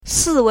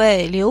4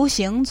位流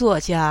行作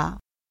家，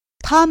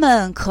他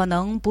们可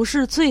能不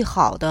是最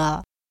好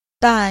的，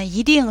但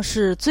一定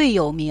是最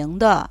有名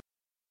的。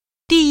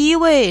第1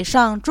位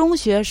上中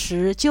学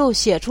时就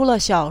写出了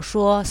小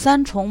说《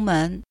三重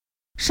门》，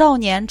少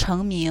年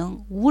成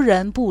名，无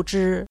人不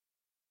知。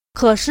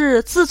可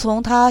是自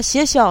从他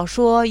写小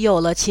说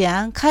有了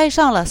钱，开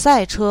上了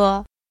赛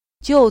车，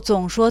就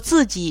总说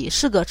自己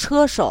是个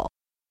车手。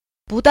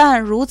不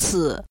但如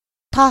此，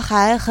他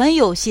还很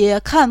有些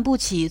看不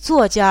起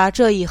作家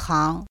这一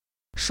行，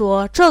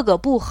说这个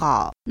不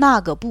好，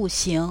那个不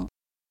行。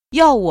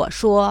要我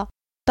说，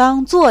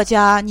当作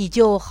家你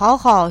就好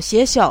好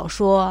写小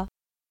说，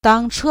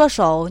当车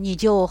手你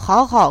就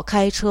好好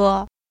开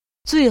车，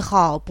最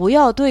好不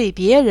要对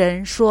别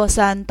人说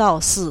3道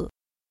4。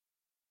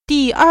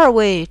第2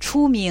位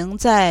出名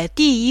在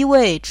第1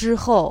位之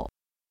后，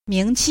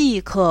名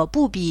气可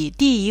不比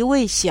第1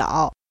位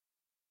小。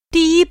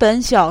第1本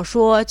小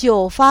说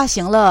就发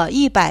行了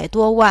100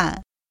多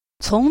万，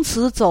从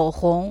此走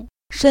红，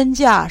身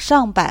价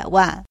上百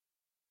万。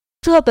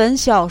这本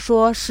小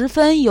说十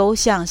分有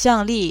想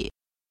象力，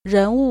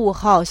人物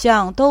好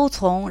像都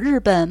从日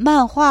本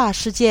漫画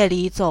世界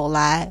里走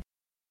来，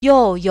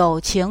又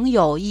有情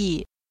有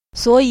义，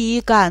所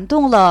以感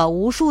动了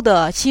无数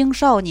的青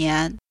少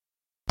年。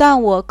但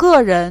我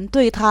个人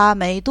对他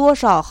没多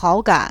少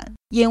好感，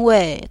因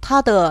为他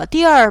的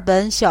第2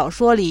本小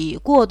说里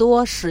过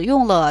多使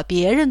用了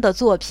别人的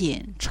作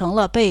品，成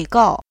了被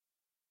告。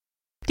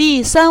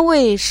第3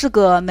位是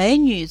个美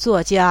女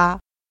作家，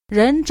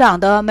人长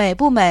得美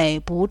不美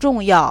不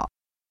重要，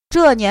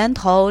这年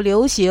头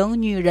流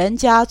行女人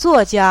家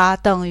作家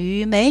等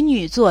于美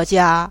女作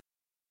家。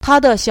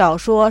她的小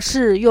说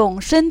是用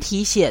身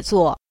体写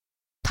作，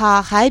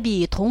她还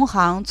比同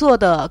行做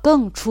得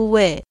更出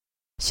位。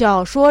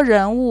小说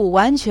人物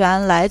完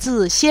全来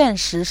自现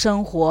实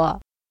生活，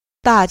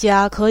大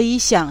家可以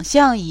想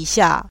象一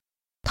下，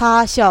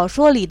他小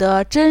说里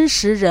的真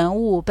实人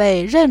物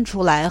被认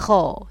出来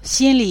后，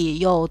心里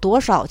有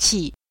多少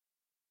气。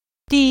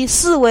第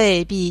4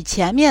位比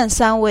前面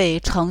3位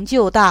成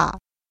就大，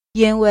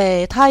因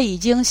为他已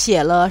经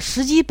写了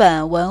10几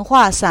本文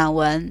化散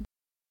文，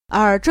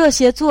而这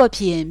些作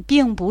品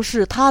并不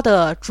是他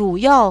的主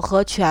要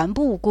和全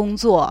部工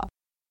作。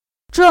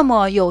这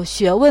么有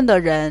学问的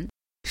人，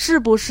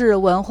是不是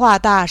文化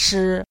大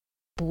师？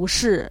不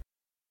是。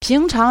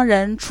平常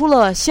人出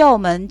了校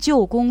门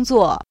就工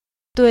作，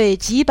对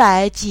几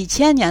百几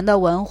千年的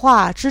文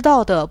化知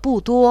道的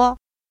不多，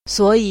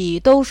所以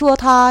都说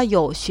他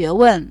有学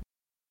问。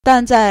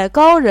但在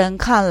高人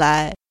看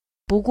来，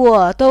不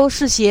过都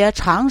是些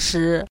常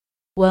识，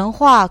文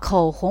化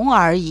口红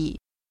而已。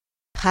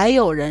还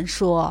有人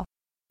说，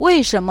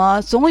为什么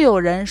总有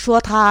人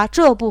说他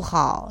这不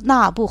好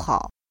那不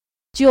好？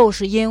就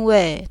是因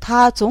为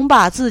他总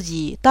把自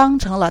己当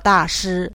成了大师。